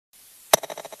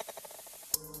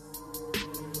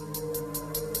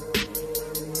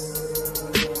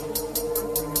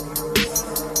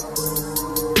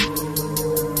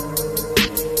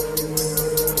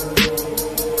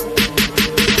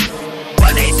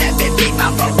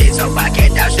so I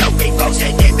cannot show me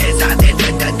bullshit. Demons on it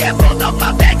with the devil on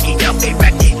my back. He help me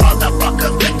wreck these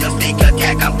motherfuckers with the sneak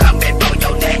attack. I'm coming for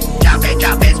your neck. Dropping,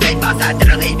 spit my side to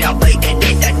the lead. I'm bleeding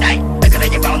in the night. Look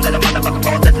at your bones and the motherfucking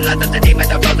bones. And the love of the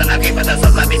demons are rolling. I gave her the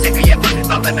soul. Let me sick of your fucking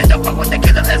phone. Let me don't fuck with the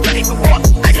killer that's ready for war.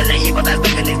 I just the evil that's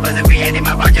looking these pussy creating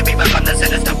my rock to people from the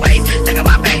sinister ways. Think of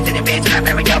my pain to the bitch and I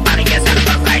bury your body inside of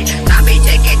a grave. Tommy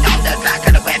taking on the side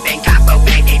of the weapon. Combo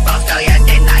baby, boss girl, yeah,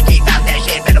 then I keep out that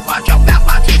shit. Better watch your mouth,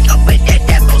 my teeth up with that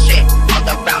devil shit. All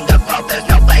around the globe, there's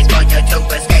no place for you to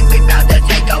escape. We bout to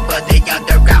take over the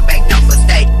underground, make no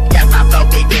mistake. Yeah, my flow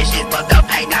be vicious, but the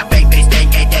pain I bring be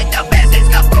stinging. Then the masses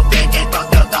come for bitches, fuck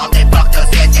the law, then fuck the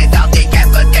sentence. I'll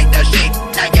decapitate the shit.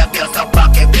 Now you feel so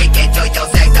fucking weak into your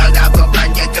sector. I will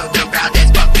run you to the ground and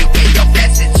fuck you in your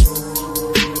message.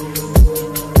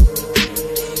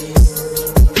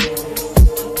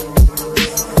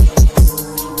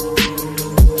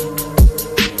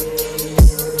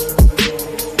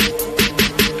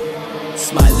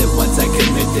 Smiling once I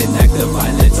commit an act of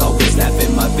violence. Always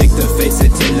laughing my victim face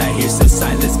until I hear some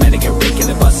silence. Manic and breaking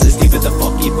the buses deep in the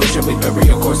funky bush. And we bury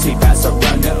your course, he pass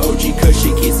around the OG kush.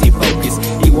 He keeps he focused.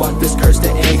 He want this curse to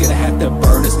end, gonna have to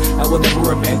burn us. I will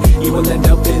never repent, he will end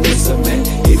up in the cement.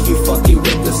 If you fucking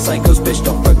with the psychos, bitch,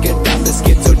 don't forget I'm the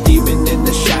schizo demon in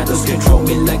the shadows. Control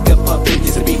me like a puppet,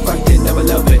 used to be frightened, never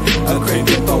love it. A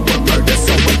craving for a murder,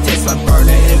 so intense my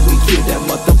burner. And we kill that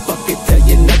motherfucker, tell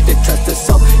you not to trust us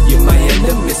all. You're my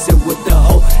enemy, sit with the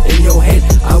hole in your head.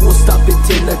 I won't stop it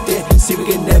till I did. See, we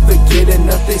can never get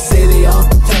enough. They say they all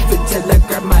tough until I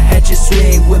grab my hatchet,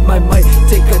 swing with my might.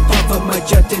 Take a puff of my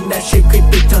jut and that shit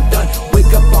creepy till done.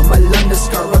 Wake up on my line, the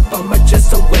scar up on my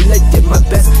chest. So well, I did my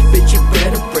best. Bitch, you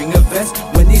better bring a vest.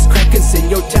 When these crackers in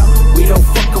your town, we don't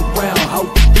fuck